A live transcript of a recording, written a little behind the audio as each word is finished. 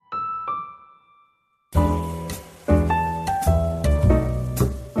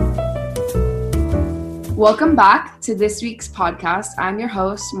Welcome back to this week's podcast. I'm your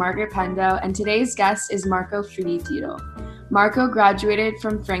host, Margaret Pendo, and today's guest is Marco Frititiro. Marco graduated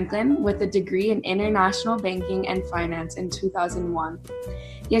from Franklin with a degree in international banking and finance in 2001.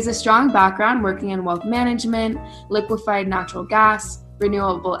 He has a strong background working in wealth management, liquefied natural gas,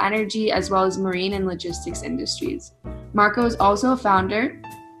 renewable energy, as well as marine and logistics industries. Marco is also a founder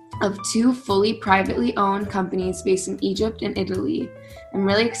of two fully privately owned companies based in Egypt and Italy. I'm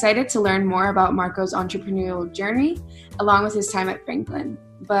really excited to learn more about Marco's entrepreneurial journey, along with his time at Franklin.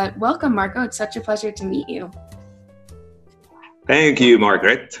 But welcome, Marco. It's such a pleasure to meet you. Thank you,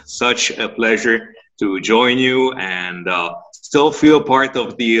 Margaret. Such a pleasure to join you and still feel part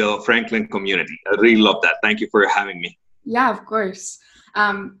of the Franklin community. I really love that. Thank you for having me. Yeah, of course.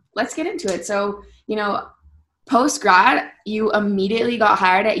 Let's get into it. So, post-grad, you immediately got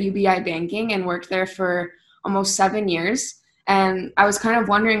hired at UBI Banking and worked there for almost 7 years. And I was kind of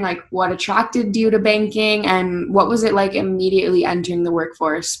wondering, what attracted you to banking and what was it like immediately entering the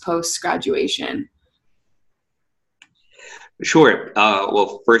workforce post-graduation? Sure.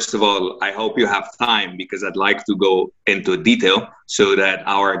 Well, first of all, I hope you have time because I'd like to go into detail so that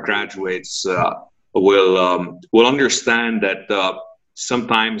our graduates will understand that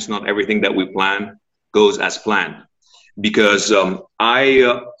sometimes not everything that we plan goes as planned. Because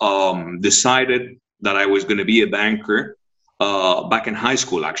I decided that I was going to be a banker back in high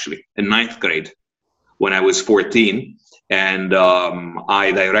school, actually, in 9th grade when I was 14. And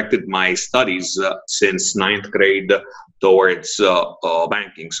I directed my studies since 9th grade towards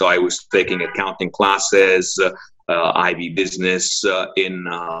banking. So I was taking accounting classes, IB business in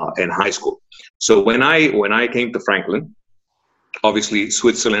high school. So when I came to Franklin, obviously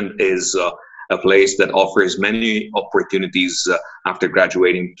Switzerland is a place that offers many opportunities after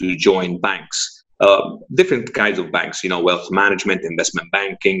graduating to join banks. Different kinds of banks, wealth management, investment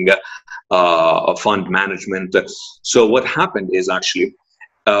banking, fund management. So what happened is actually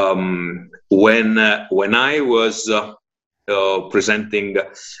when I was presenting,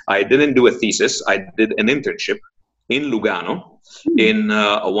 I didn't do a thesis. I did an internship in Lugano in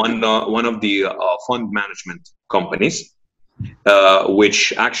one of the fund management companies,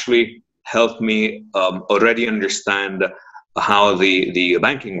 which actually helped me already understand how the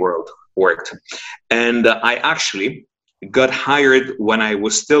banking world worked. And I actually got hired when I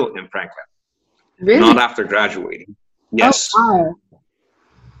was still in Franklin. Really? Not after graduating. Yes. Oh, wow.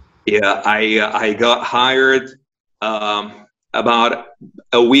 Yeah, I got hired about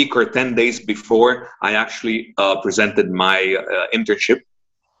a week or 10 days before I actually presented my internship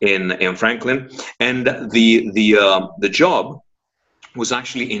in Franklin. And the job was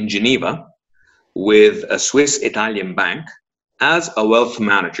actually in Geneva with a Swiss-Italian bank as a wealth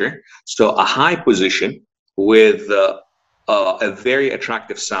manager. So a high position with a very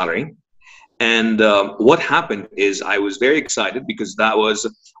attractive salary. And what happened is I was very excited because that was,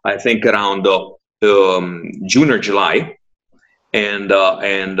 I think, around June or July. And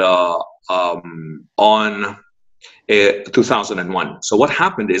on 2001. So what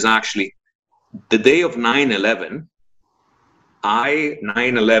happened is actually the day of 9/11,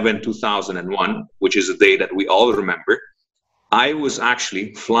 9/11/2001, which is a day that we all remember, I was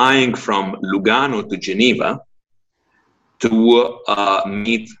actually flying from Lugano to Geneva to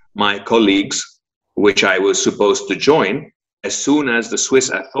meet my colleagues, which I was supposed to join as soon as the Swiss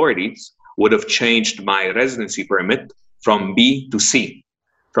authorities would have changed my residency permit from B to C,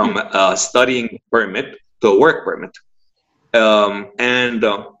 from a studying permit to a work permit. And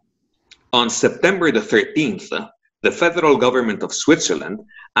on September the 13th, the federal government of Switzerland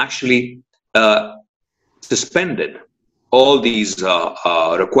actually suspended all these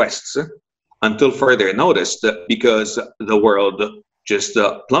requests until further notice because the world just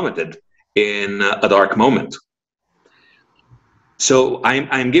plummeted in a dark moment. So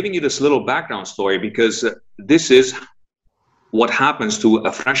I'm giving you this little background story because this is what happens to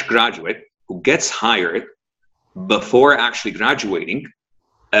a fresh graduate who gets hired before actually graduating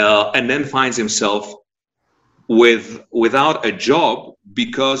and then finds himself without a job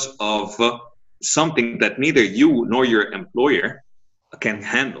because of something that neither you nor your employer can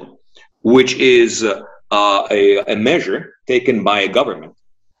handle, which is a measure taken by a government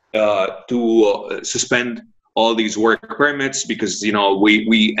to suspend all these work permits because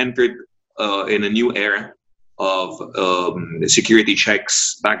we entered in a new era of security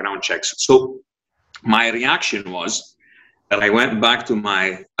checks, background checks. So my reaction was that I went back to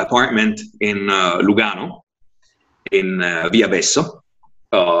my apartment in Lugano, in Via Besso.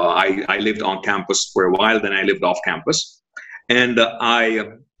 I lived on campus for a while, then I lived off campus. And I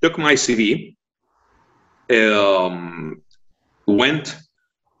took my CV, went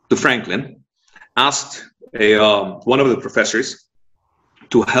to Franklin, asked one of the professors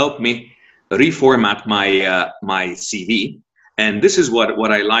to help me reformat my CV. And this is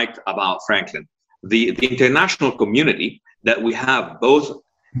what I liked about Franklin. The international community that we have both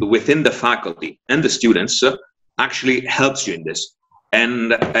within the faculty and the students actually helps you in this.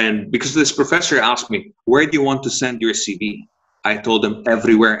 And because this professor asked me, where do you want to send your CV? I told him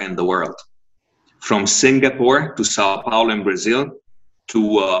everywhere in the world, from Singapore to Sao Paulo in Brazil,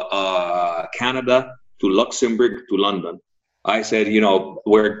 to Canada, to Luxembourg, to London. I said,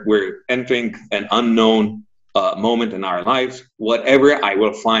 we're entering an unknown moment in our lives. Whatever I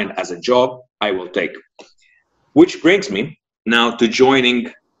will find as a job, I will take. Which brings me now to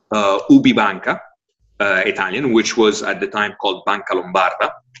joining UBI Banca, Italian, which was at the time called Banca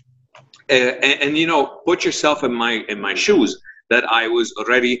Lombarda. And put yourself in my shoes, that I was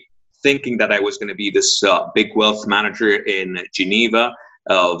already thinking that I was going to be this big wealth manager in Geneva,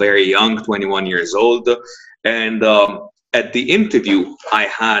 very young, 21 years old. And at the interview I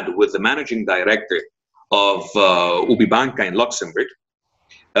had with the managing director of UBI Banca in Luxembourg,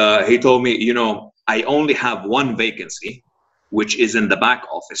 he told me, I only have one vacancy, which is in the back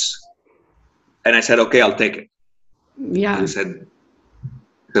office. And I said, okay, I'll take it. Yeah. He said,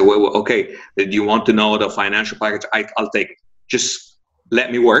 okay, do you want to know the financial package? I'll take it. Just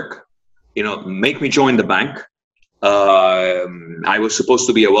let me work, make me join the bank. I was supposed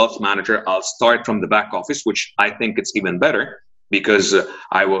to be a wealth manager. I'll start from the back office, which I think it's even better because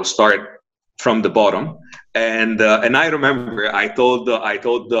I will start from the bottom. And I remember I told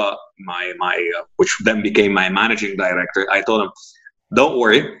my which then became my managing director. I told him, don't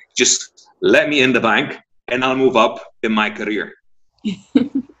worry, just let me in the bank and I'll move up in my career.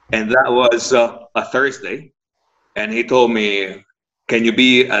 And that was a Thursday. And he told me, can you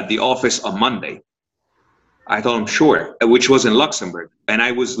be at the office on Monday? I told him, sure, which was in Luxembourg. And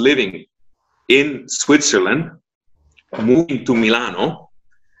I was living in Switzerland, moving to Milano.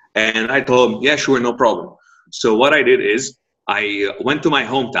 And I told him, yeah, sure, no problem. So what I did is I went to my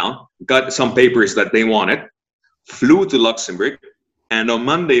hometown, got some papers that they wanted, flew to Luxembourg. And on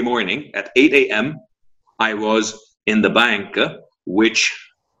Monday morning at 8 a.m., I was in the bank, which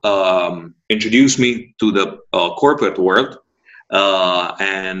introduced me to the corporate world,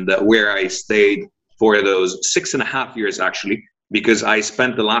 and where I stayed for those 6.5 years, actually, because I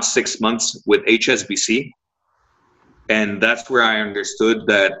spent the last 6 months with HSBC. And that's where I understood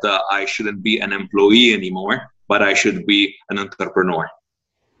that I shouldn't be an employee anymore, but I should be an entrepreneur.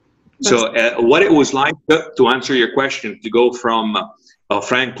 So what it was like, to answer your question, to go from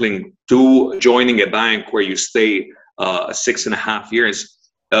Franklin to joining a bank where you stay 6.5 years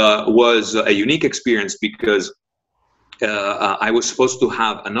was a unique experience, because I was supposed to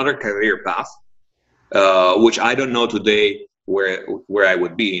have another career path, which I don't know today where I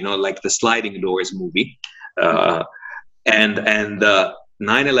would be, like the Sliding Doors movie. And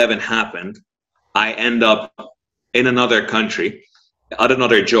 9/11 happened. I end up in another country, at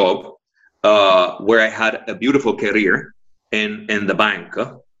another job, where I had a beautiful career in the bank,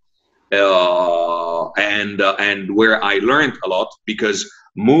 and where I learned a lot, because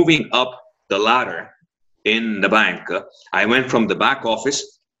moving up the ladder in the bank, I went from the back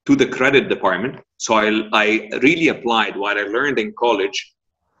office to the credit department. So I really applied what I learned in college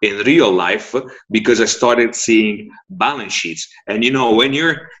in real life, because I started seeing balance sheets. And when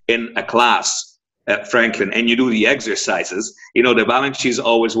you're in a class at Franklin and you do the exercises, the balance sheets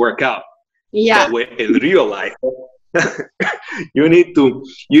always work out. Yeah. But in real life, you need to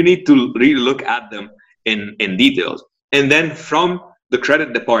really look at them in details. And then from the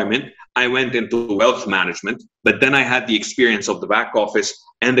credit department, I went into wealth management, but then I had the experience of the back office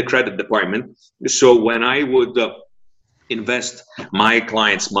and the credit department. So when I would invest my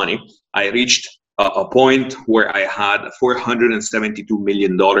clients' money, I reached a point where I had $472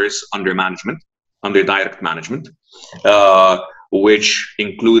 million under management, under direct management, which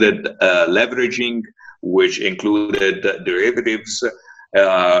included leveraging, which included derivatives.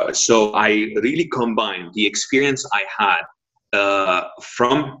 So I really combined the experience I had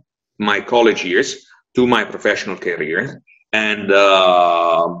from my college years to my professional career. And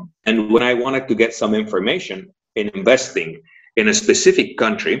when I wanted to get some information in investing in a specific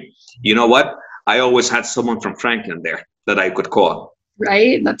country, you know what? I always had someone from Franklin there that I could call.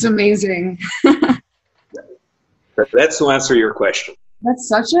 Right? That's amazing. That's to answer your question. That's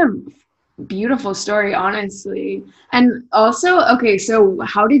such a beautiful story, honestly. And also, okay, so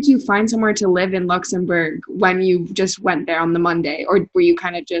how did you find somewhere to live in Luxembourg when you just went there on the Monday? Or were you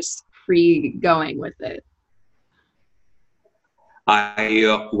kind of just free going with it?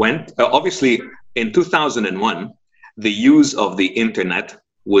 I went, obviously, in 2001, the use of the internet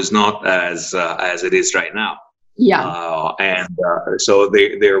was not as it is right now. Yeah. And so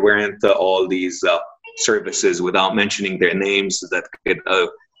there weren't all these services, without mentioning their names, that could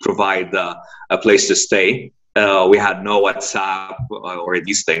provide a place to stay. We had no WhatsApp or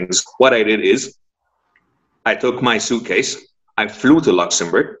these things. What I did is I took my suitcase, I flew to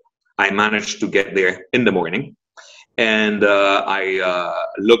Luxembourg. I managed to get there in the morning, and I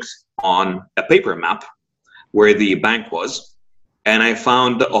looked on a paper map where the bank was, and I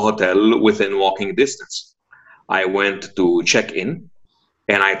found a hotel within walking distance. I went to check in,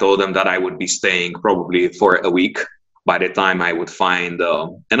 and I told them that I would be staying probably for a week by the time I would find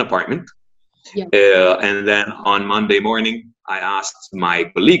an apartment. Yeah. And then on Monday morning, I asked my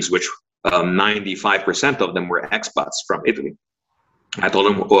colleagues, which 95% of them were expats from Italy. I told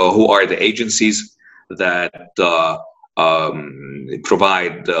them who are the agencies that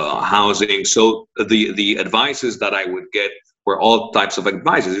provide housing. So the advices that I would get were all types of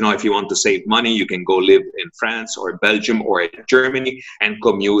advices. You know, if you want to save money, you can go live in France or Belgium or Germany and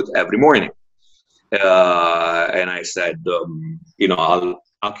commute every morning. And I said, I'll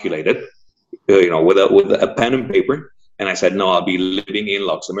calculate it, with a pen and paper. And I said, no, I'll be living in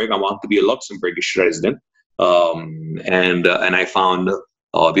Luxembourg. I want to be a Luxembourgish resident. And I found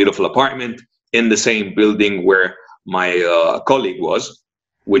a beautiful apartment in the same building where my colleague was,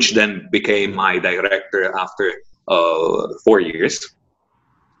 which then became my director after 4 years.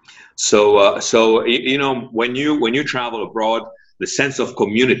 So when you travel abroad, the sense of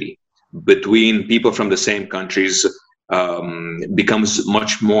community between people from the same countries becomes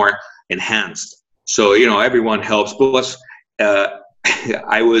much more enhanced. So everyone helps. Plus,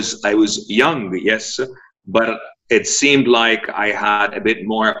 I was young, yes, but it seemed like I had a bit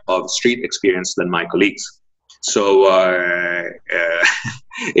more of street experience than my colleagues. So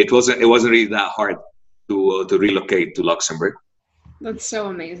it wasn't really that hard to relocate to Luxembourg. That's so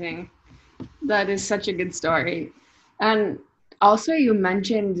amazing. That is such a good story. And also, you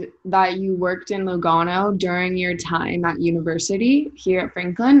mentioned that you worked in Lugano during your time at university here at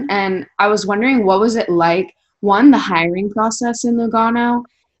Franklin. And I was wondering, what was it like, one, the hiring process in Lugano,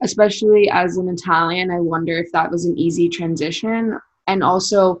 especially as an Italian? I wonder if that was an easy transition. And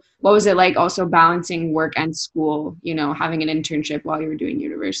also, what was it like also balancing work and school, having an internship while you were doing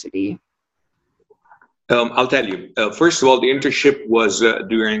university? I'll tell you. First of all, the internship was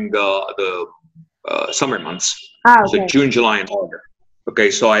during the summer months. Okay. So June, July, and August. Okay,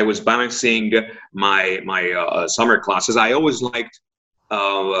 so I was balancing my summer classes. I always liked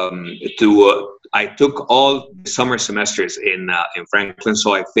I took all summer semesters in Franklin,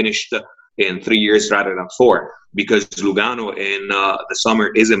 so I finished in 3 years rather than 4, because Lugano in the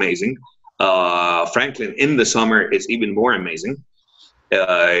summer is amazing. Franklin in the summer is even more amazing.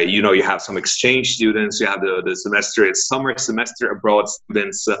 You have some exchange students, you have the summer semester abroad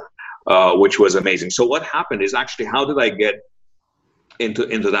students, which was amazing. So what happened is, actually, how did I get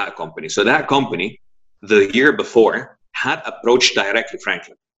into that company? So that company, the year before, had approached directly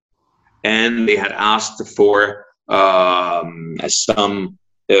Franklin, and they had asked for some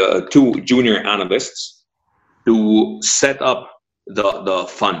 2 junior analysts to set up the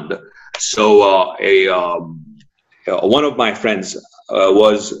fund. So one of my friends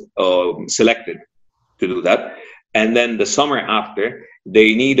was selected to do that, and then the summer after,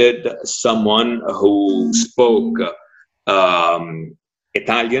 they needed someone who spoke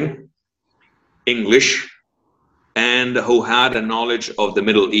Italian, English, and who had a knowledge of the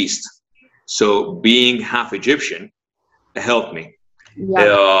Middle East. So being half Egyptian helped me.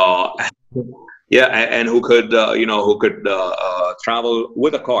 Yeah. And who could travel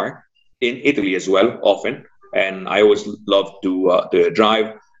with a car in Italy as well, often. And I always loved to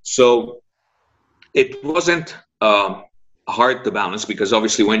drive. So it wasn't hard to balance, because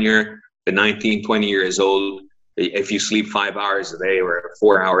obviously when you're 19, 20 years old, if you sleep 5 hours a day or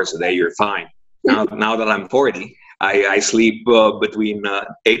 4 hours a day, you're fine. Now that I'm 40, I sleep between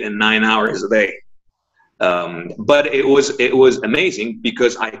 8 and 9 hours a day. But it was amazing,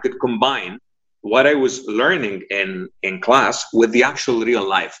 because I could combine what I was learning in class with the actual real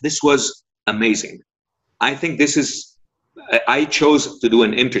life. This was amazing. I think I chose to do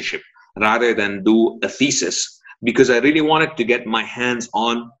an internship rather than do a thesis, because I really wanted to get my hands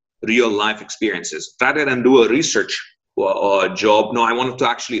on real life experiences rather than do a research job. No, I wanted to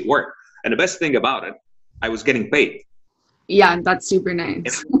actually work. And the best thing about it, I was getting paid. Yeah, that's super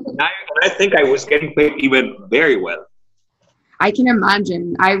nice. And I think I was getting paid even very well. I can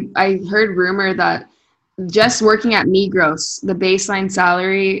imagine. I heard rumor that just working at Migros, the baseline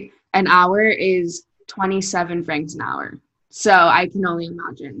salary an hour is 27 francs an hour. So I can only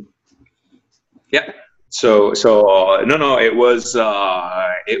imagine. Yeah. No, it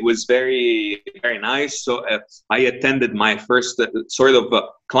was very, very nice. So I attended my first sort of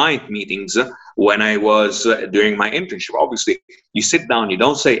client meetings when I was during my internship. Obviously, you sit down, you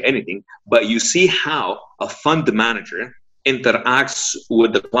don't say anything, but you see how a fund manager interacts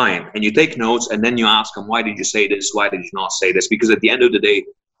with the client, and you take notes, and then you ask them, why did you say this? Why did you not say this? Because at the end of the day,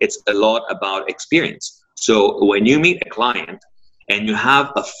 it's a lot about experience. So when you meet a client and you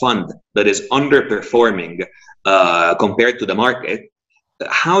have a fund that is underperforming compared to the market,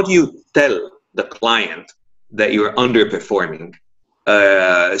 how do you tell the client that you're underperforming?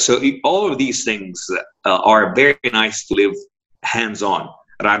 All of these things are very nice to live hands-on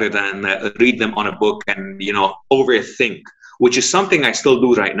rather than read them on a book and overthink, which is something I still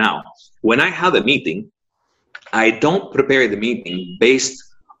do right now. When I have a meeting, I don't prepare the meeting based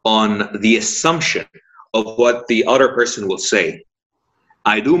on the assumption of what the other person will say.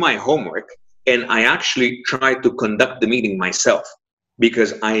 I do my homework and I actually try to conduct the meeting myself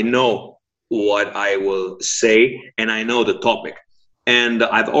because I know what I will say and I know the topic. And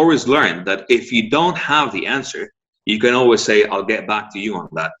I've always learned that if you don't have the answer, you can always say, I'll get back to you on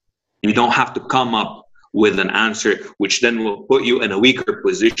that. You don't have to come up with an answer, which then will put you in a weaker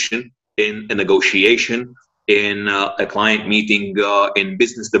position in a negotiation, in a client meeting, in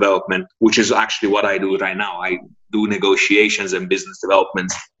business development, which is actually what I do right now. I do negotiations and business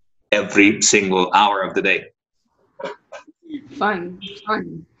development every single hour of the day. Fun.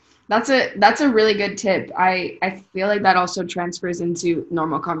 That's a really good tip. I feel like that also transfers into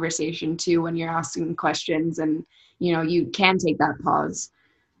normal conversation too, when you're asking questions and you can take that pause.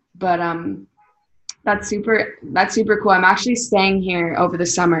 But that's super cool. I'm actually staying here over the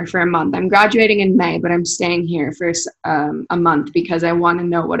summer for a month. I'm graduating in May, but I'm staying here for a month because I want to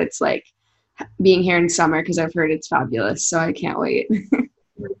know what it's like being here in summer, because I've heard it's fabulous. So I can't wait.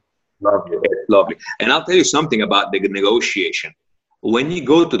 Lovely. It's lovely. And I'll tell you something about the negotiation. When you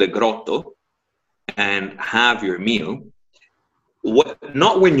go to the grotto and have your meal,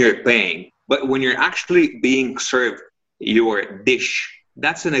 not when you're paying, but when you're actually being served your dish,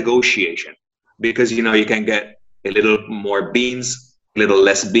 that's a negotiation. Because you can get a little more beans, a little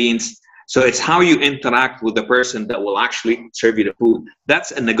less beans. So it's how you interact with the person that will actually serve you the food.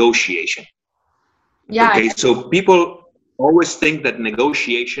 That's a negotiation. Yeah. Okay. So people always think that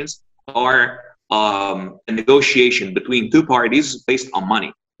negotiations are a negotiation between two parties based on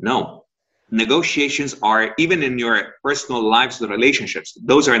money. No. Negotiations are, even in your personal lives, the relationships,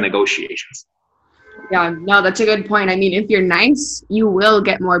 those are negotiations. Yeah, no, that's a good point. I mean, if you're nice, you will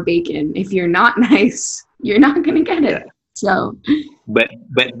get more bacon. If you're not nice, you're not going to get it. So, but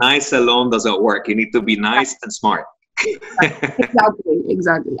nice alone doesn't work. You need to be nice and smart.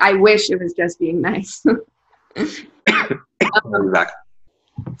 Exactly. I wish it was just being nice. Exactly.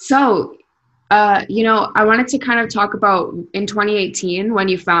 So, I wanted to kind of talk about in 2018 when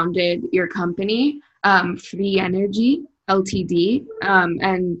you founded your company, Free Energy Ltd,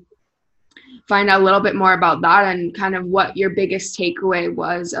 and find out a little bit more about that and kind of what your biggest takeaway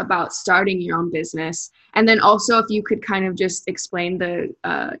was about starting your own business. And then also if you could kind of just explain the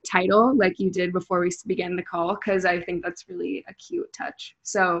title like you did before we began the call, because I think that's really a cute touch.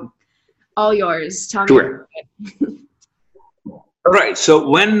 So all yours. Tell me. Sure. All right. So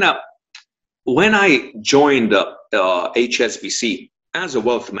when I joined HSBC as a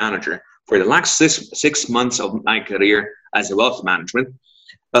wealth manager for the last six months of my career as a wealth management,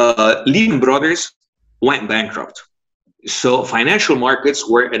 Lehman Brothers went bankrupt. So financial markets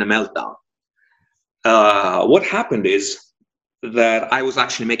were in a meltdown. What happened is that I was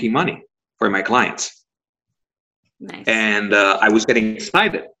actually making money for my clients. Nice. And I was getting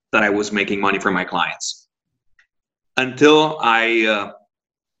excited that I was making money for my clients. Until I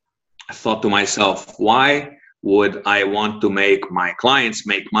thought to myself, why would I want to make my clients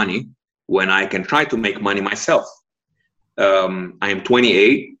make money when I can try to make money myself? I am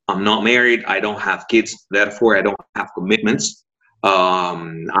 28. I'm not married. I don't have kids. Therefore, I don't have commitments.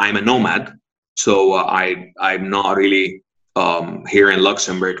 I'm a nomad. So I'm not really here in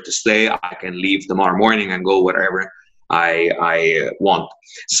Luxembourg to stay. I can leave tomorrow morning and go wherever I want.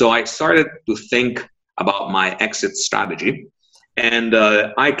 So I started to think about my exit strategy. And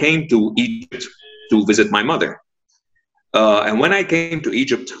I came to Egypt to visit my mother. And when I came to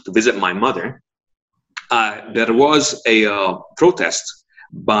Egypt to visit my mother, there was a protest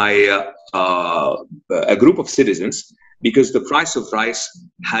by a group of citizens because the price of rice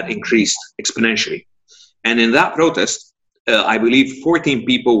had increased exponentially. And in that protest, I believe 14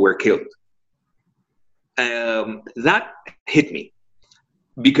 people were killed. That hit me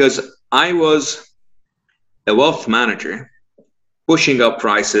because I was a wealth manager pushing up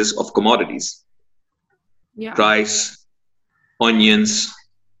prices of commodities. Yeah. rice, onions,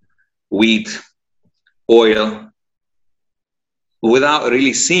 wheat, oil, without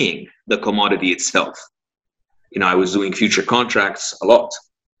really seeing the commodity itself. I was doing future contracts a lot.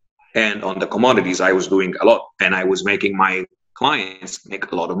 And on the commodities, I was doing a lot. And I was making my clients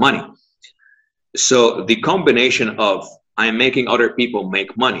make a lot of money. So the combination of I'm making other people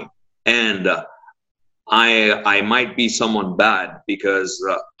make money, and I might be someone bad because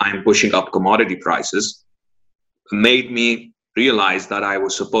I'm pushing up commodity prices, made me realize that I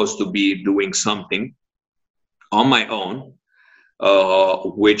was supposed to be doing something on my own,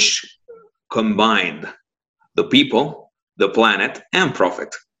 which combined the people, the planet, and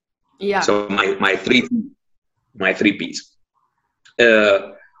profit. Yeah. So my three P's.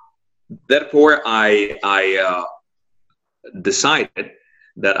 Therefore, I decided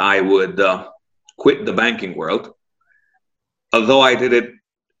that I would quit the banking world, although I did it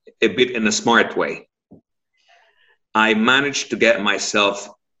a bit in a smart way. I managed to get myself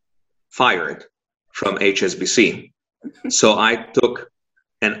fired from HSBC. So I took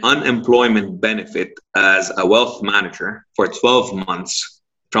an unemployment benefit as a wealth manager for 12 months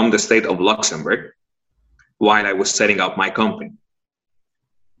from the state of Luxembourg while I was setting up my company.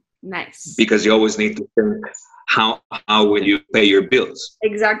 Nice. Because you always need to think, how will you pay your bills?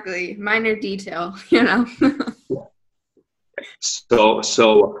 Exactly. Minor detail, So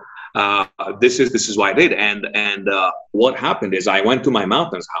this is what I did. And what happened is I went to my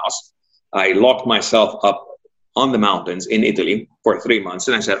mountains house. I locked myself up on the mountains in Italy for 3 months.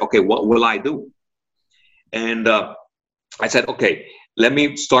 And I said, okay, what will I do? And I said, okay, let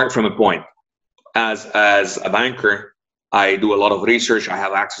me start from a point. As a banker, I do a lot of research. I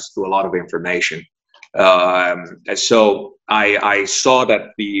have access to a lot of information. So I saw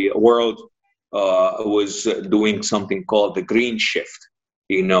that the world was doing something called the green shift,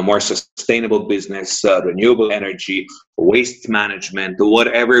 more sustainable business, renewable energy, waste management,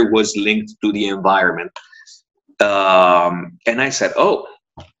 whatever was linked to the environment. And I said, oh,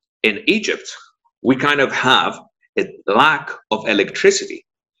 in Egypt, we kind of have a lack of electricity,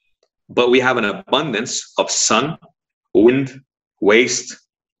 but we have an abundance of sun, wind, waste.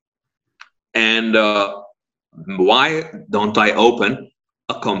 And why don't I open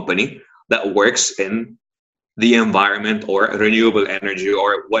a company that works in the environment or renewable energy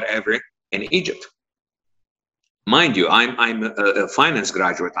or whatever in Egypt? Mind you, I'm a finance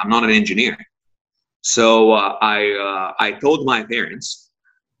graduate. I'm not an engineer. So I told my parents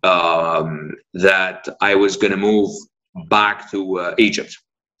that I was going to move back to Egypt.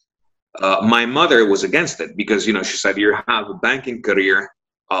 My mother was against it because, she said, you have a banking career.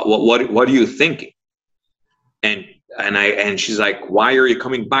 What are you thinking? And she's like, why are you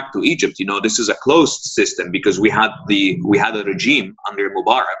coming back to Egypt? This is a closed system because we had a regime under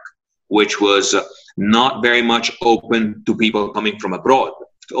Mubarak, which was not very much open to people coming from abroad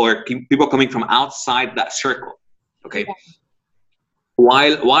or people coming from outside that circle. Okay. Yeah.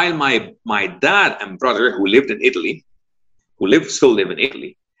 While my dad and brother who still live in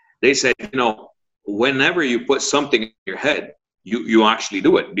Italy, they said, whenever you put something in your head, you actually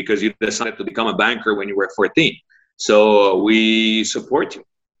do it because you decided to become a banker when you were 14. So we support you.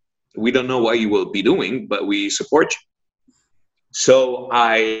 We don't know what you will be doing, but we support you. So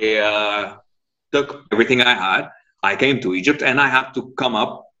I took everything I had. I came to Egypt and I had to come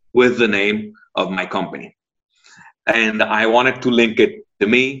up with the name of my company. And I wanted to link it to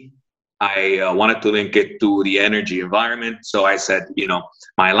me. I wanted to link it to the energy environment. So I said,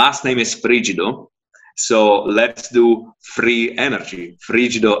 my last name is Frigido. So let's do free energy,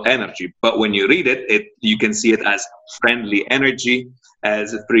 Frigido energy. But when you read it, you can see it as friendly energy,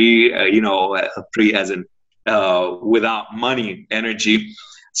 as free, free as in without money energy.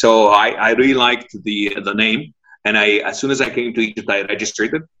 So I really liked the name. And as soon as I came to Egypt, I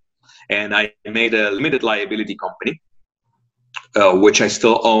registered it. And I made a limited liability company, which I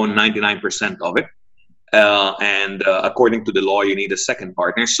still own 99% of it. And according to the law, you need a second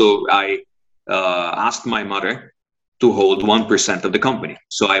partner. So I asked my mother to hold 1% of the company.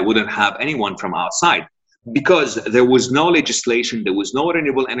 So I wouldn't have anyone from outside because there was no legislation. There was no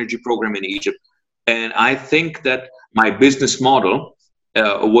renewable energy program in Egypt. And I think that my business model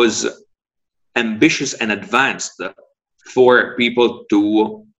was ambitious and advanced for people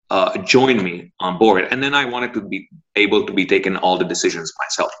to join me on board. And then I wanted to be able to be taking all the decisions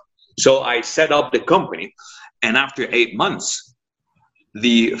myself. So I set up the company, and after 8 months,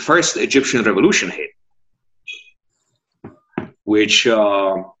 the first Egyptian revolution hit, which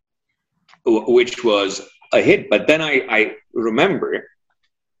was a hit. But then I remember,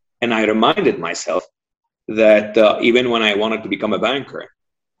 and I reminded myself that even when I wanted to become a banker,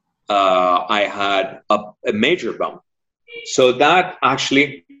 I had a major bump. So that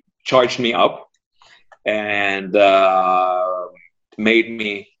actually charged me up and made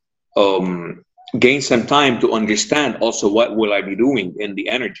me gain some time to understand also what will I be doing in the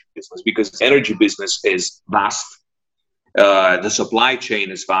energy business, because the energy business is vast. The supply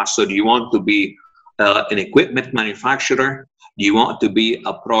chain is vast. So do you want to be an equipment manufacturer? Do you want to be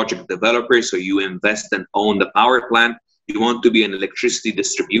a project developer? So you invest and own the power plant? Do you want to be an electricity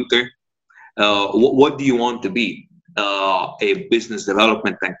distributor? What do you want to be? A business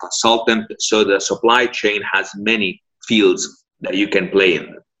development and consultant. So the supply chain has many fields that you can play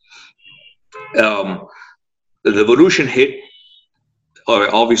in. The revolution hit, or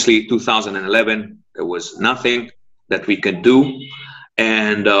obviously 2011, there was nothing that we could do.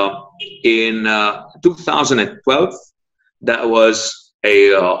 And in 2012, that was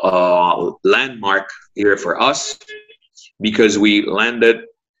a landmark year for us, because we landed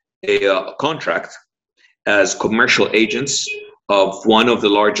a contract as commercial agents of one of the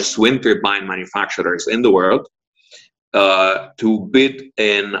largest wind turbine manufacturers in the world, to bid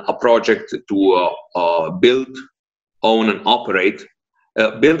in a project to build, own and operate,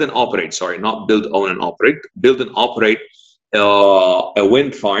 build and operate a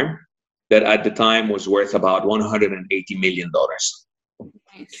wind farm that at the time was worth about $180 million.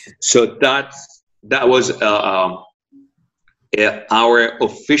 Nice. So that was our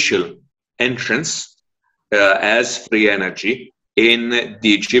official entrance as Free Energy in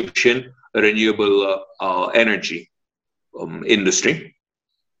the Egyptian renewable energy industry,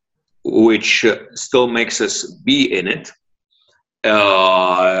 which still makes us be in it.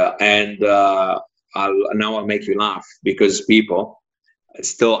 Now I'll make you laugh, because people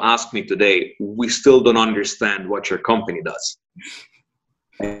still ask me today, we still don't understand what your company does.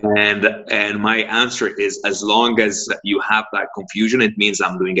 And my answer is, as long as you have that confusion, it means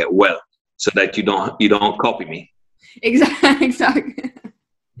I'm doing it well, so that you don't copy me. Exactly.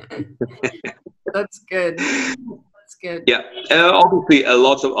 That's good. That's good. Yeah, obviously,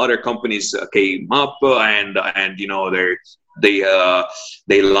 lots of other companies came up, and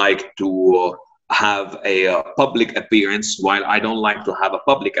they like to have a public appearance, while I don't like to have a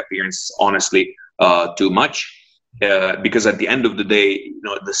public appearance, honestly, too much, because at the end of the day,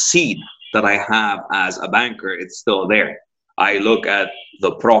 the seed that I have as a banker, it's still there. I look at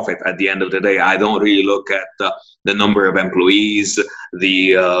the profit at the end of the day. I don't really look at the number of employees,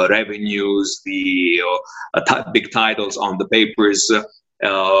 the revenues, the big titles on the papers,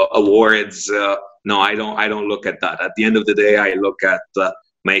 awards. No, I don't look at that. At the end of the day, I look at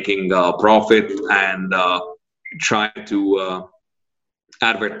making profit and try to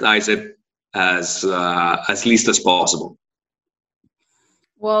advertise it as least as possible.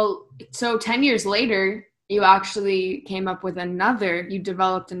 Well, so 10 years later, you actually came up with you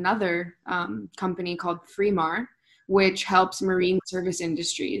developed another company called Freemar, which helps marine service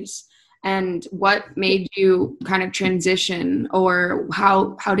industries. And what made you kind of transition, or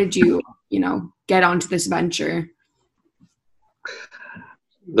how did you, get onto this venture?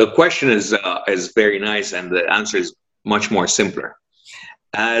 The question is very nice, and the answer is much more simpler.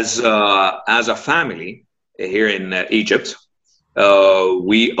 As a family here in Egypt,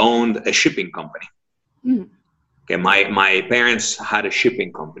 we owned a shipping company. Mm. Okay, my parents had a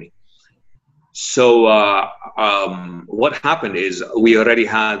shipping company. So what happened is, we already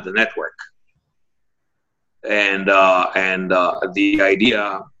had the network, and the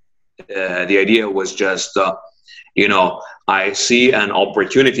idea was just I see an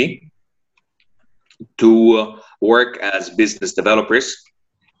opportunity to work as business developers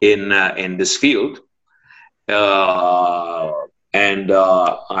in this field, and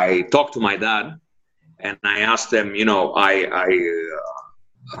I talked to my dad, and I asked him, I'll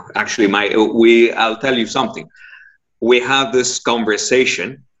tell you something. We had this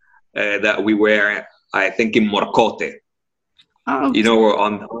conversation that we were, I think, in Morcote. Oh.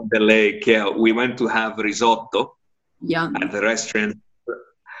 On the lake. Yeah, we went to have risotto. Yum. At the restaurant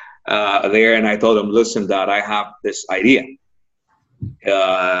there, and I told him, listen, Dad, I have this idea.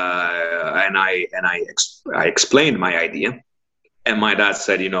 And I explained my idea, and my dad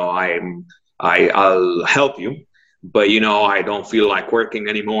said, I'll help you, but I don't feel like working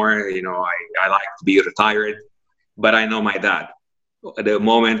anymore. I like to be retired. But I know my dad. The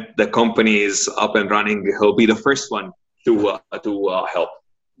moment the company is up and running, he'll be the first one to help.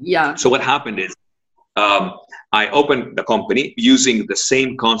 Yeah. So what happened is, I opened the company using the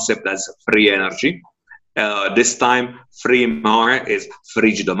same concept as Free Energy. This time, Freemar is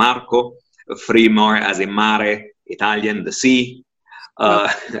Frigido Marco. Freemar as in mare, Italian, the sea.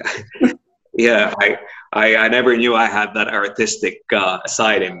 Yeah, I never knew I had that artistic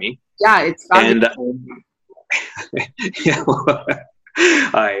side in me. Yeah, it's And fabulous. yeah,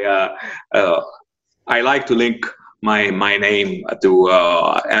 I I like to link my name to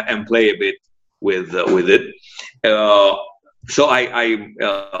and play a bit with it. Uh, so I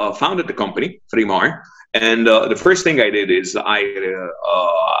founded the company Fremar, and the first thing I did is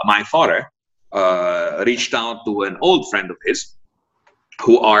my father reached out to an old friend of his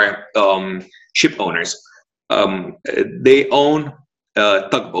who are ship owners. They own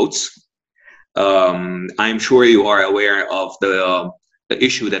tugboats. I'm sure you are aware of the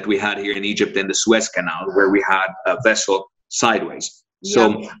issue that we had here in Egypt in the Suez Canal, where we had a vessel sideways. Yeah.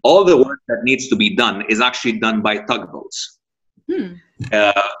 So all the work that needs to be done is actually done by tugboats, Hmm.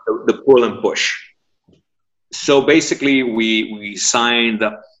 the pull and push. So basically, we signed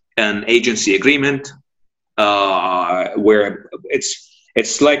an agency agreement where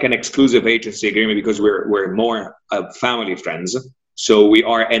it's like an exclusive agency agreement because we're more family friends. So we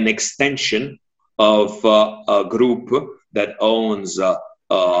are an extension of a group that owns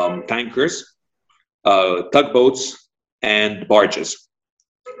tankers, tugboats, and barges.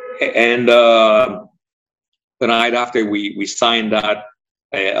 And the night after we signed that,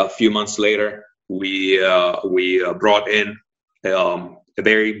 a few months later, we brought in a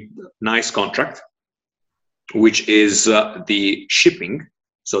very nice contract, which is the shipping,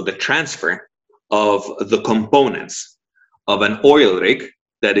 so the transfer of the components of an oil rig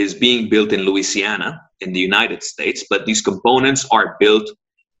that is being built in Louisiana in the United States, but these components are built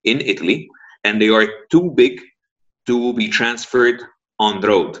in Italy and they are too big to be transferred on the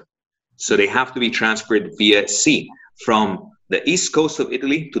road. So they have to be transferred via sea from the east coast of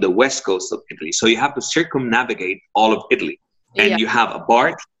Italy to the west coast of Italy. So you have to circumnavigate all of Italy, and Yeah. you have a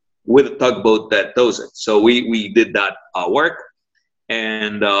barge with a tugboat that does it. So we did that work,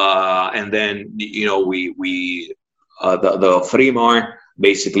 and then the Fremar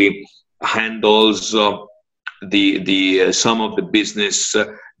basically handles the some of the business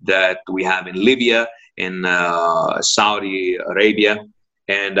that we have in Libya, in Saudi Arabia,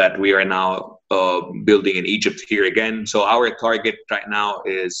 and that we are now building in Egypt here again. So our target right now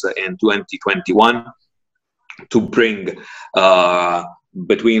is in 2021 to bring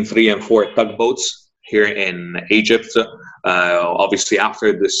between 3 and 4 tugboats here in Egypt. Obviously,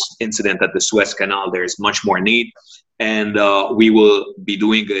 after this incident at the Suez Canal, there's much more need, and we will be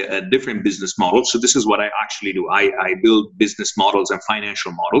doing a different business model. So this is what I actually do. I build business models and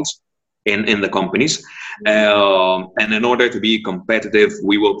financial models in the companies. And in order to be competitive,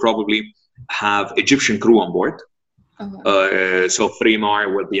 we will probably have Egyptian crew on board. So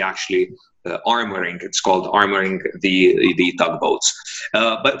Fremar will be actually armoring. It's called armoring the tugboats.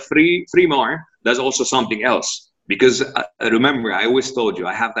 But Fremar does also something else, because remember, I always told you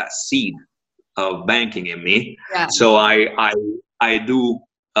I have that seed of banking in me. Yeah. So I do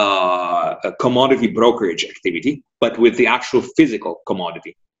a commodity brokerage activity, but with the actual physical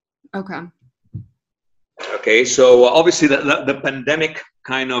commodity. Okay. Okay, so obviously the pandemic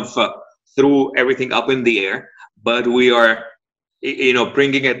kind of threw everything up in the air, but we are,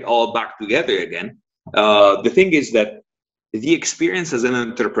 bringing it all back together again. The thing is that the experience as an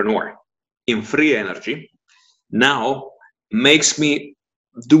entrepreneur in free energy now makes me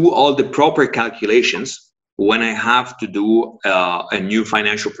do all the proper calculations when I have to do a new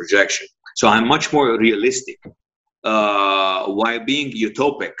financial projection. So I'm much more realistic while being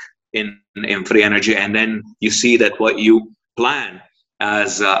utopic in free energy, and then you see that what you plan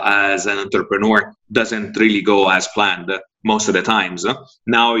as an entrepreneur doesn't really go as planned most of the times.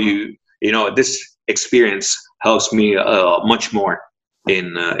 Now this experience helps me much more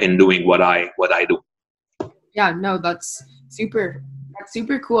in doing what I do. Yeah, no, that's super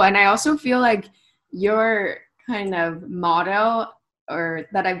cool. And I also feel like your kind of motto, or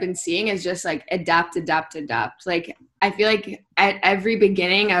that I've been seeing, is just like adapt. Like I feel like at every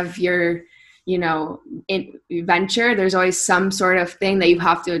beginning of your venture, there's always some sort of thing that you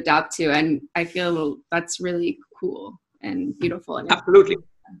have to adapt to, and I feel that's really cool and beautiful. And absolutely.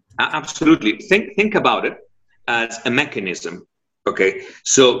 Think about it as a mechanism. Okay,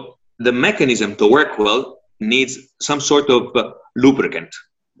 so the mechanism to work well needs some sort of lubricant.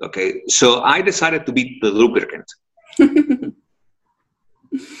 Okay, so I decided to be the lubricant.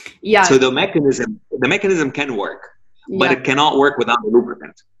 Yeah. So the mechanism can work, but it cannot work without the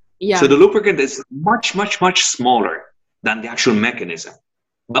lubricant. Yeah. So the lubricant is much, much, much smaller than the actual mechanism,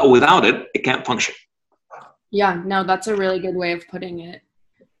 but without it, it can't function. Yeah, no, that's a really good way of putting it.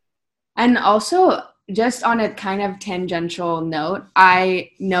 And also, just on a kind of tangential note,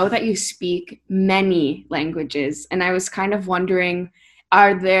 I know that you speak many languages, and I was kind of wondering,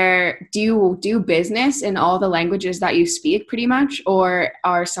 do you do business in all the languages that you speak pretty much, or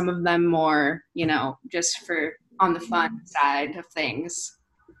are some of them more, just for on the fun side of things?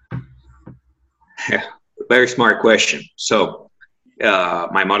 Yeah, very smart question. So,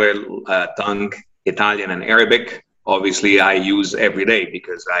 my mother tongue, Italian and Arabic, obviously I use every day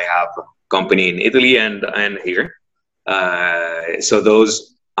because I have a company in Italy and here. So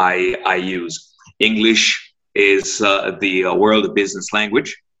those I use. English is the world business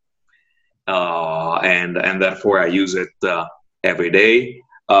language, and therefore I use it every day.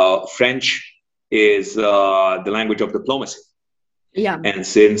 French is the language of diplomacy. Yeah. And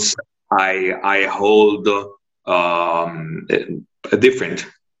since I hold different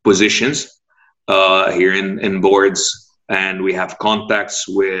positions here in boards, and we have contacts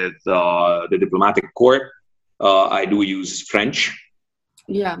with the diplomatic corps, I do use French.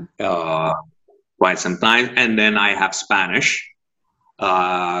 Yeah. Quite some time, and then I have Spanish.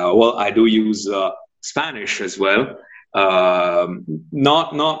 Well, I do use Spanish as well.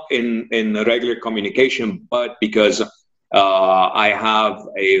 Not in regular communication, but because I have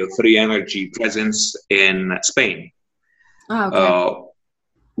a free energy presence in Spain. Oh, okay.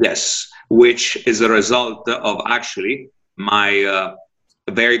 Yes, which is a result of actually my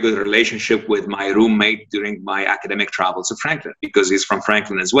very good relationship with my roommate during my academic travels to Franklin, because he's from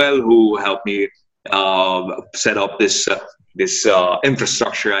Franklin as well, who helped me set up this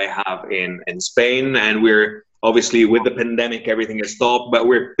infrastructure I have in Spain. And we're obviously, with the pandemic, everything is stopped, but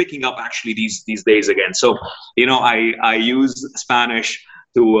we're picking up actually these days again. So, I use Spanish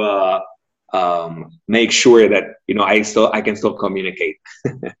to make sure that I can still communicate.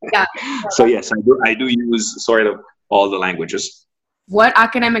 Yeah. So yes, I do use sort of all the languages. What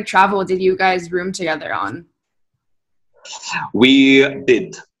academic travel did you guys room together on? We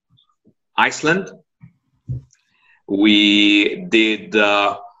did Iceland. We did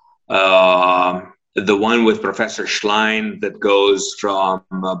the one with Professor Schlein that goes from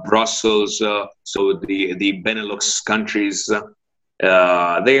Brussels, so the Benelux countries.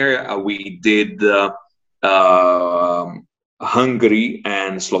 There we did Hungary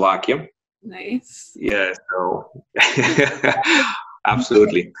and Slovakia. Nice. Yeah, so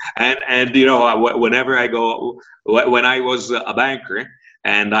absolutely. And whenever I go, when I was a banker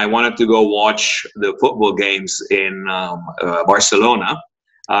and I wanted to go watch the football games in Barcelona,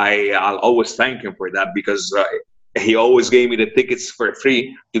 I'll always thank him for that, because he always gave me the tickets for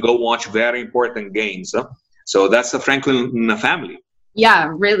free to go watch very important games. So that's the Franklin family.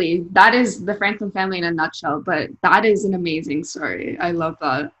 Yeah, really. That is the Franklin family in a nutshell, but that is an amazing story. I love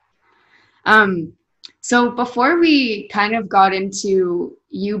that. So before we kind of got into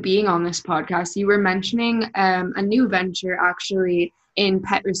you being on this podcast, you were mentioning a new venture actually in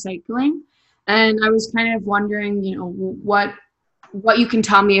pet recycling. And I was kind of wondering, what you can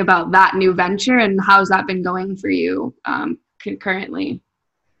tell me about that new venture and how's that been going for you currently?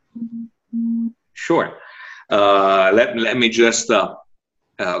 Sure. Let me just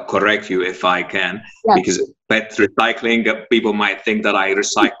correct you if I can, yes. Because pet recycling, people might think that I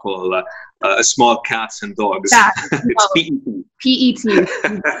recycle small cats and dogs. Yeah, it's PET. PET.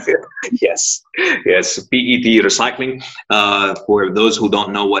 Yes, PET recycling. For those who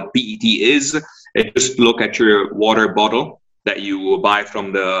don't know what PET is, just look at your water bottle that you buy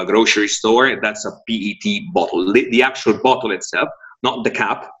from the grocery store. That's a PET bottle. The actual bottle itself, not the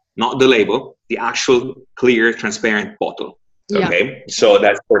cap, not the label, the actual clear, transparent bottle. Yeah. Okay, so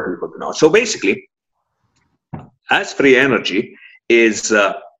that's for people to know. So basically, as free energy is,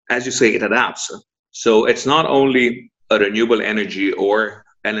 as you say, it adapts. So it's not only a renewable energy or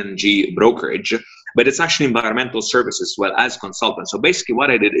LNG brokerage, but it's actually environmental services as well as consultant. So basically what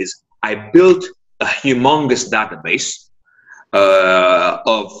I did is I built a humongous database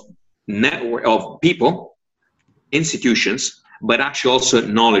of network of people, institutions, but actually also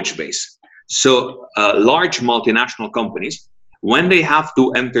knowledge base. So large multinational companies, when they have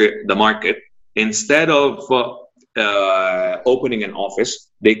to enter the market, instead of opening an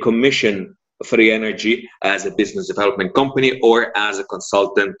office, they commission Free Energy as a business development company or as a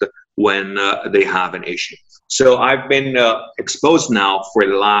consultant when they have an issue. So I've been exposed now for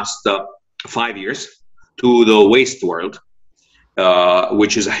the last 5 years to the waste world,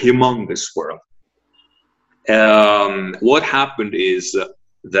 which is a humongous world. What happened is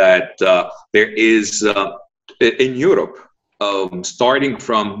that there is, in Europe, starting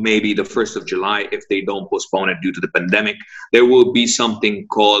from maybe the 1st of July, if they don't postpone it due to the pandemic, there will be something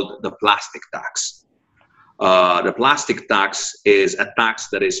called the plastic tax. The plastic tax is a tax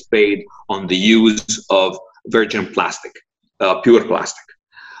that is paid on the use of virgin plastic, pure plastic.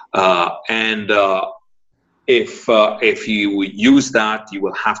 And if you use that, you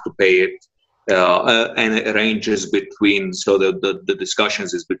will have to pay it. And it ranges between, so the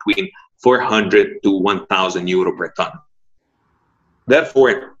discussions is between 400 to 1,000 euro per ton.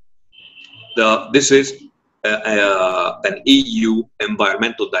 Therefore, this is an EU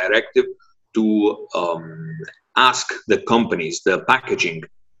environmental directive to ask the companies, the packaging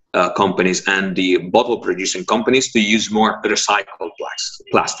companies and the bottle producing companies to use more recycled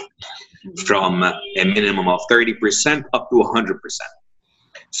plastic from a minimum of 30% up to 100%.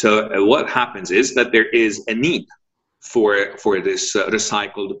 So what happens is that there is a need for this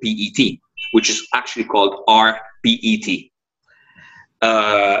recycled PET, which is actually called rPET.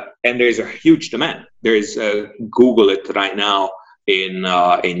 And there's a huge demand. There is Google it right now in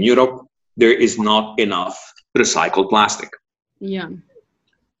Europe. There is not enough recycled plastic. Yeah.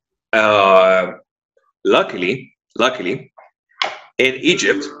 Luckily, in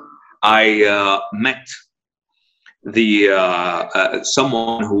Egypt, I met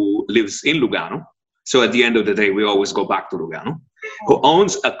someone who lives in Lugano. So at the end of the day, we always go back to Lugano, who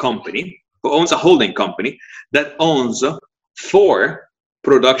owns a holding company that owns 4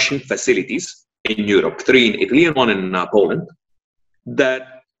 production facilities in Europe, 3 in Italy and 1 in Poland,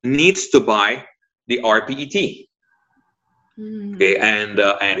 that needs to buy the rPET. Okay, and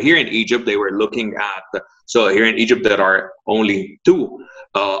here in Egypt, they were looking at, so here in Egypt, there are only 2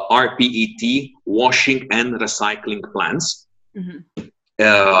 rPET washing and recycling plants.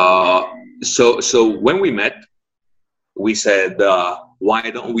 So when we met, we said, why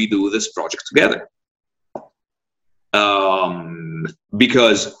don't we do this project together?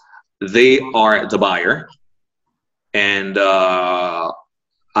 Because they are the buyer, and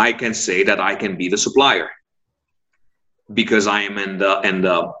I can say that I can be the supplier, because I am in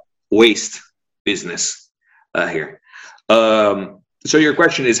the waste business here. So your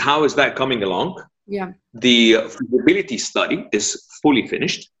question is, how is that coming along? Yeah. The feasibility study is fully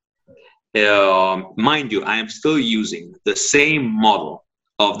finished. Mind you, I am still using the same model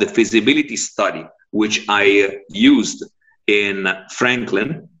of the feasibility study which I used in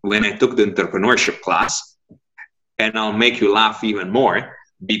Franklin when I took the entrepreneurship class. And I'll make you laugh even more,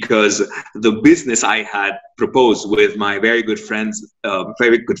 because the business I had proposed with my very good friend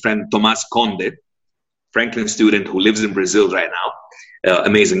Tomas Conde, Franklin student who lives in Brazil right now,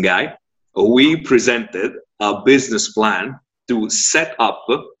 amazing guy. We presented a business plan to set up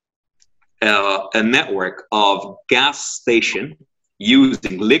a network of gas station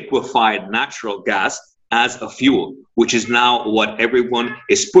using liquefied natural gas as a fuel, which is now what everyone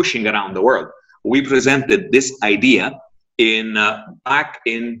is pushing around the world. We presented this idea back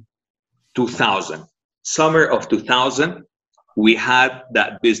in 2000, summer of 2000. We had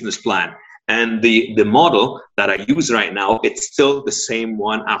that business plan, and the model that I use right now, it's still the same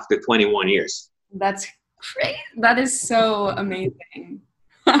one after 21 years. That's great. That is so amazing.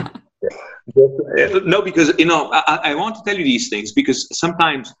 No, because I want to tell you these things because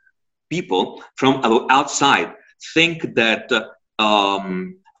sometimes people from outside think that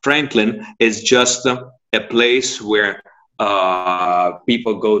Franklin is just a place where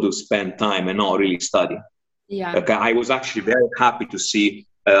people go to spend time and not really study. Yeah. Okay, I was actually very happy to see,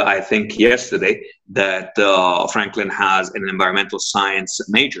 I think yesterday, that Franklin has an environmental science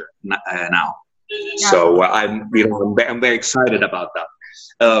major now. Yeah. So I'm very excited about that.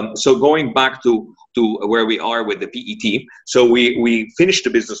 So going back to where we are with the PET, so we finished the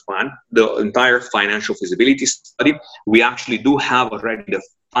business plan, the entire financial feasibility study. We actually do have already the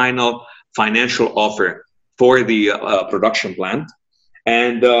final financial offer for the production plant,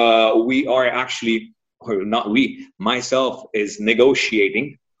 and we are actually, or not we, myself is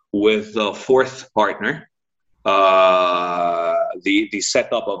negotiating with the 4th partner, the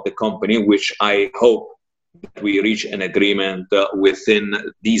setup of the company, which I hope that we reach an agreement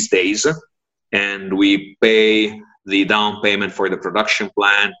within these days, and we pay the down payment for the production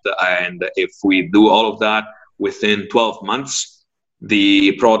plant. And if we do all of that within 12 months,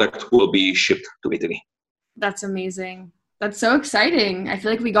 the product will be shipped to Italy. That's amazing. That's so exciting. I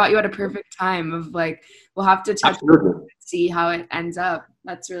feel like we got you at a perfect time of like, we'll have to touch and see how it ends up.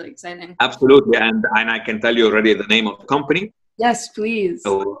 That's really exciting. Absolutely. And I can tell you already the name of the company. Yes, please.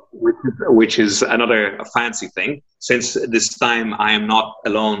 So, which is another fancy thing. Since this time I am not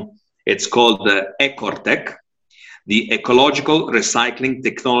alone, it's called the Ecortech, the Ecological Recycling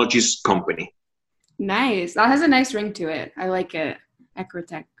Technologies Company. Nice. That has a nice ring to it. I like it.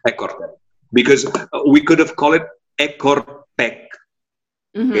 Ecortech. Ecortech. Because we could have called it Ecorpec.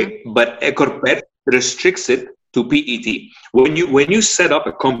 Okay? But Ecorpec restricts it to PET. When you set up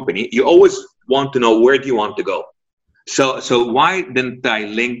a company, you always want to know where do you want to go. So why didn't I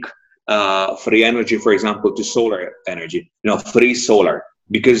link free energy, for example, to solar energy, free solar,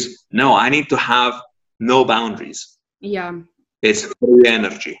 because no, I need to have no boundaries. Yeah. It's free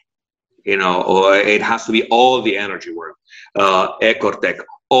energy, or it has to be all the energy world, ecotech,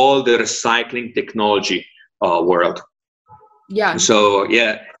 all the recycling technology world. Yeah. So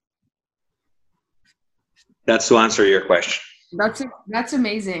yeah, that's to answer your question. That's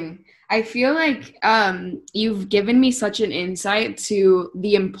amazing. I feel like you've given me such an insight to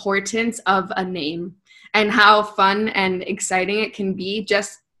the importance of a name and how fun and exciting it can be,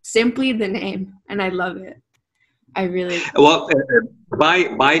 just simply the name. And I love it. I really. Well,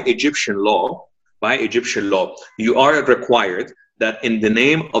 by Egyptian law, you are required that in the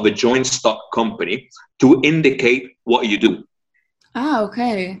name of a joint stock company to indicate what you do. Ah,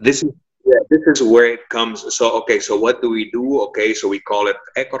 okay. This is where it comes. So, okay, so what do we do? Okay, so we call it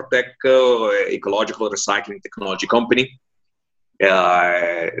Ecotech, Ecological Recycling Technology Company.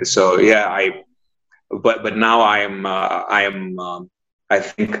 So yeah, but now I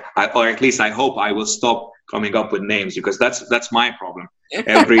think, or at least I hope I will stop coming up with names, because that's my problem.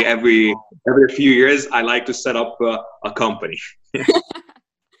 Every few years, I like to set up a company.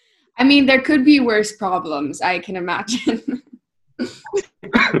 I mean, there could be worse problems, I can imagine.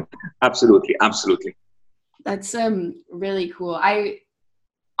 Absolutely. That's really cool. I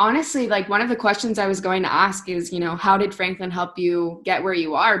honestly, like, one of the questions I was going to ask is, how did Franklin help you get where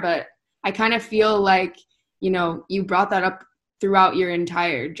you are? But I kind of feel like, you brought that up throughout your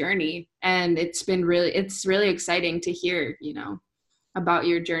entire journey, and it's really exciting to hear, about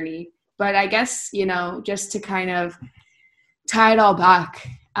your journey. But I guess, just to kind of tie it all back,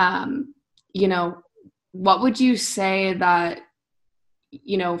 what would you say that,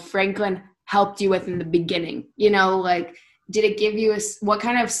 Franklin helped you with in the beginning? Like, did it give you what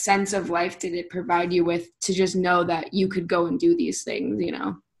kind of sense of life did it provide you with to just know that you could go and do these things,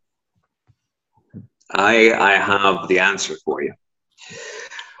 I have the answer for you.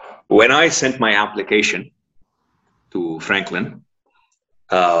 When I sent my application to Franklin,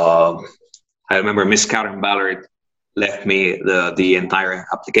 I remember Miss Karen Ballard left me the entire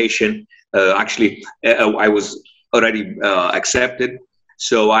application. Actually, I was already accepted.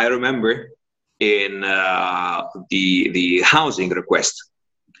 So I remember in the housing request.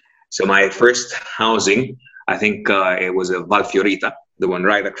 So my first housing, I think it was a Valfiorita, the one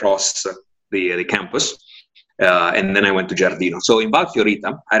right across the campus. And then I went to Giardino. So in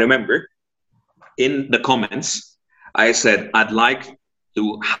Valfiorita, I remember in the comments, I said, I'd like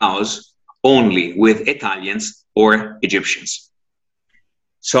to house only with Italians or Egyptians.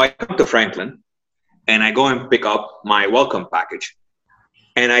 So I come to Franklin and I go and pick up my welcome package.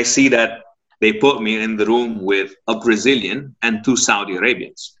 And I see that they put me in the room with a Brazilian and 2 Saudi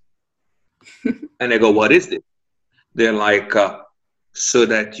Arabians. And I go, what is this? They're like, so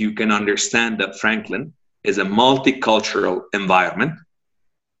that you can understand that Franklin is a multicultural environment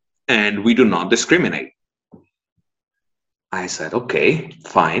and we do not discriminate. I said, okay,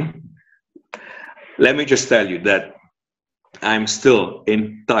 fine. Let me just tell you that I'm still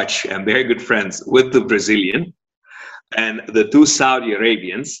in touch and very good friends with the Brazilian, and the 2 Saudi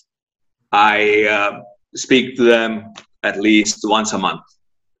Arabians, I speak to them at least once a month.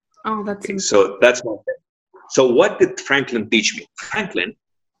 Oh, that's okay, so that's one thing. So what did Franklin teach me? Franklin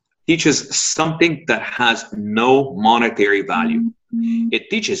teaches something that has no monetary value. Mm-hmm. It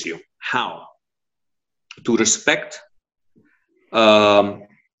teaches you how to respect all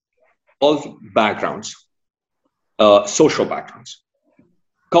backgrounds, social backgrounds,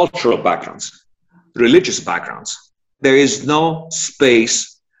 cultural backgrounds, religious backgrounds. There is no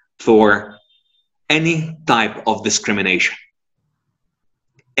space for any type of discrimination.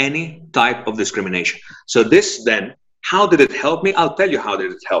 Any type of discrimination. So this then, how did it help me? I'll tell you how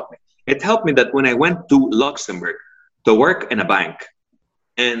did it help me. It helped me that when I went to Luxembourg to work in a bank,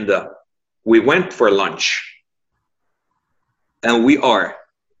 and we went for lunch, and we are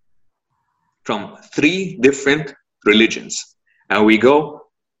from 3 different religions, and we go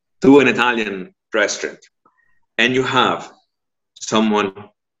to an Italian restaurant, and you have someone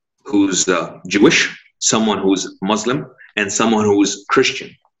who's Jewish, someone who's Muslim, and someone who's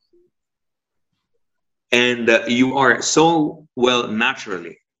Christian. And you are so well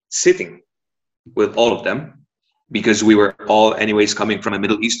naturally sitting with all of them, because we were all anyways coming from a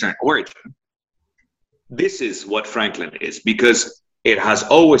Middle Eastern origin. This is what Franklin is, because it has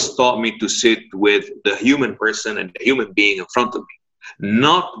always taught me to sit with the human person and the human being in front of me,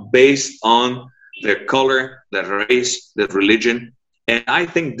 not based on their color, their race, their religion. And I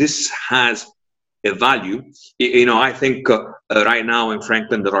think this has a value. I think right now in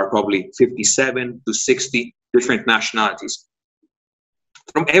Franklin, there are probably 57 to 60 different nationalities.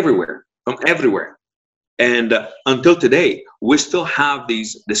 from everywhere, from everywhere. And until today, we still have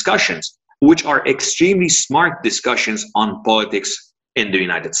these discussions, which are extremely smart discussions on politics in the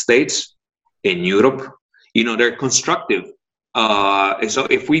United States, in Europe. They're constructive. So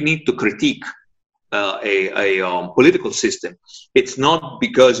if we need to critique a political system, it's not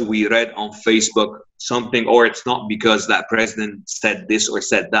because we read on Facebook something, or it's not because that president said this or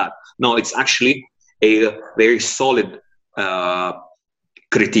said that. No, it's actually a very solid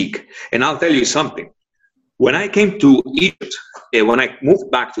critique. And I'll tell you something. When I came to Egypt, when I moved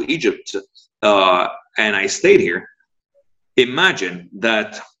back to Egypt, and I stayed here, imagine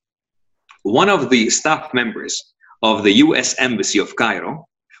that one of the staff members of the U.S. Embassy of Cairo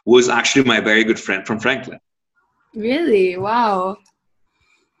was actually my very good friend from Franklin. Really? Wow.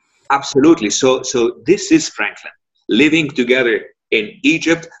 Absolutely. So this is Franklin, living together in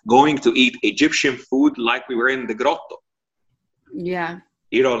Egypt, going to eat Egyptian food like we were in the grotto. Yeah.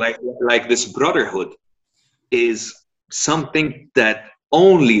 Like this brotherhood is something that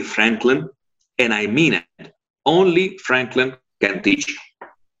only Franklin, and I mean it, only Franklin can teach.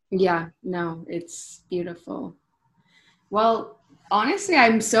 Yeah, no, it's beautiful. Well, honestly,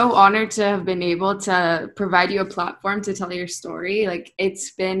 I'm so honored to have been able to provide you a platform to tell your story. Like,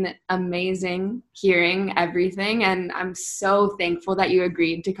 it's been amazing hearing everything, and I'm so thankful that you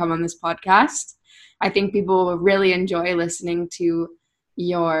agreed to come on this podcast. I think people will really enjoy listening to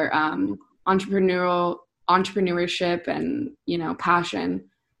your entrepreneurship and, passion.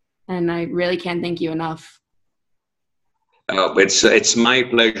 And I really can't thank you enough. It's my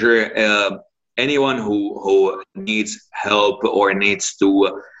pleasure. Anyone who needs help or needs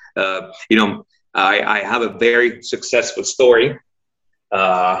to, I have a very successful story,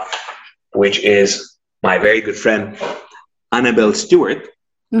 which is my very good friend Annabelle Stewart,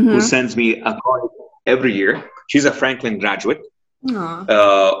 who sends me a card every year. She's a Franklin graduate,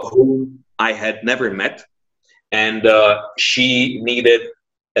 whom I had never met, and she needed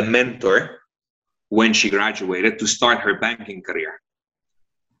a mentor when she graduated to start her banking career.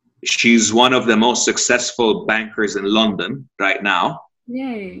 She's one of the most successful bankers in London right now.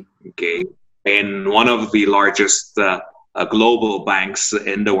 Yay. Okay. In one of the largest global banks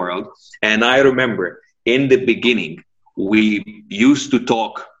in the world. And I remember in the beginning, we used to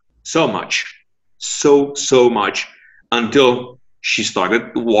talk so much, so much, until she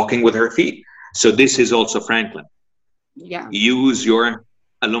started walking with her feet. So this is also Franklin. Yeah. Use your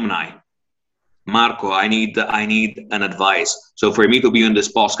alumni. Marco, I need an advice. So for me to be on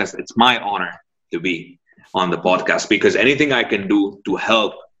this podcast, it's my honor to be on the podcast, because anything I can do to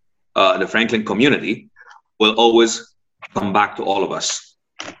help the Franklin community will always come back to all of us.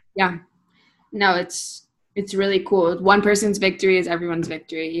 Yeah. No, it's really cool. One person's victory is everyone's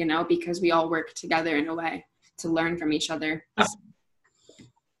victory, because we all work together in a way to learn from each other.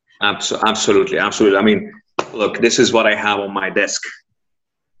 Absolutely. I mean, look, this is what I have on my desk.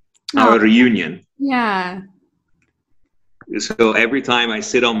 Our reunion. Yeah. So every time I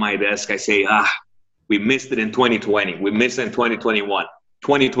sit on my desk, I say, we missed it in 2020. We missed it in 2021.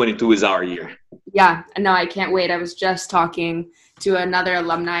 2022 is our year. Yeah. No, I can't wait. I was just talking to another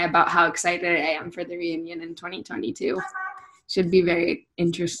alumni about how excited I am for the reunion in 2022. Should be very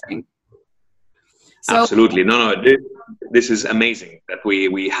interesting. So, absolutely. No, this is amazing that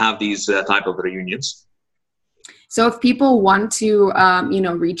we have these type of reunions. So if people want to,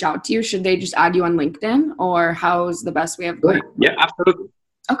 reach out to you, should they just add you on LinkedIn, or how's the best way of going? Yeah, absolutely.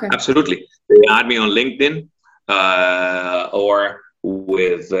 Okay. Absolutely. They add me on LinkedIn or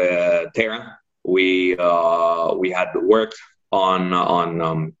with Tara. We had worked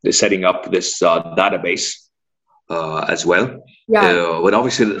on setting up this database as well. Yeah. But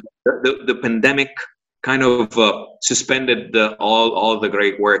obviously the pandemic kind of suspended all the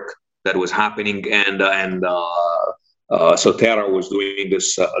great work that was happening, and so Tara was doing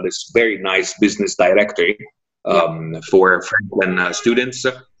this very nice business directory for Franklin students.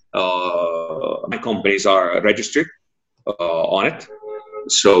 My companies are registered on it,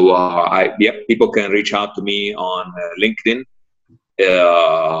 so people can reach out to me on LinkedIn,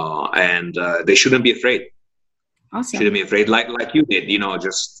 and they shouldn't be afraid. Awesome. Shouldn't be afraid, like you did.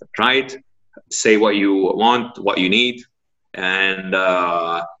 Just try it, say what you want, what you need, and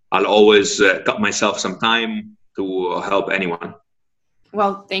I'll always cut myself some time to help anyone.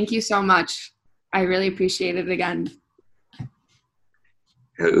 Well, thank you so much. I really appreciate it again.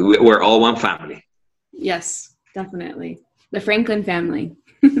 We're all one family. Yes, definitely. The Franklin family.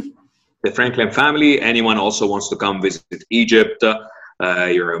 The Franklin family. Anyone also wants to come visit Egypt,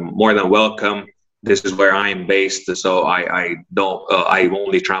 you're more than welcome. This is where I'm based, so I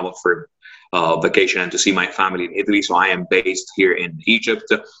only travel for vacation and to see my family in Italy. So I am based here in Egypt.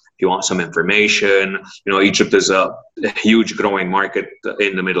 If you want some information, Egypt is a huge growing market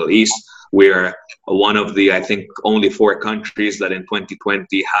in the Middle East. We're one of the, I think, only 4 countries that in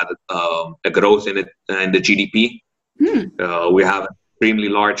 2020 had a growth in the GDP. We have an extremely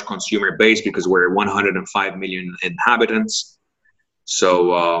large consumer base because we're 105 million inhabitants.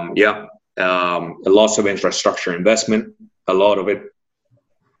 So lots of infrastructure investment, a lot of it.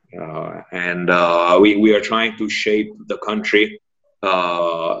 And we are trying to shape the country.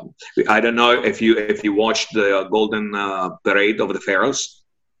 I don't know if you watched the Golden Parade of the Pharaohs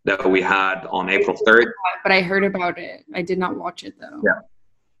that we had on April 3rd. But I heard about it. I did not watch it though.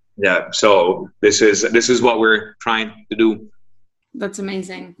 Yeah. So this is what we're trying to do. That's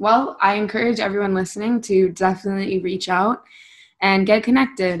amazing. Well, I encourage everyone listening to definitely reach out and get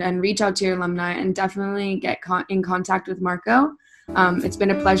connected and reach out to your alumni and definitely get in contact with Marco. It's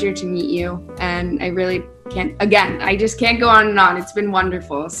been a pleasure to meet you, and I really I just can't go on and on. It's been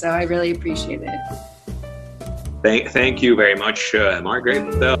wonderful, so I really appreciate it. Thank you very much,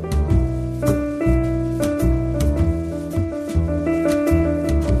 Margaret.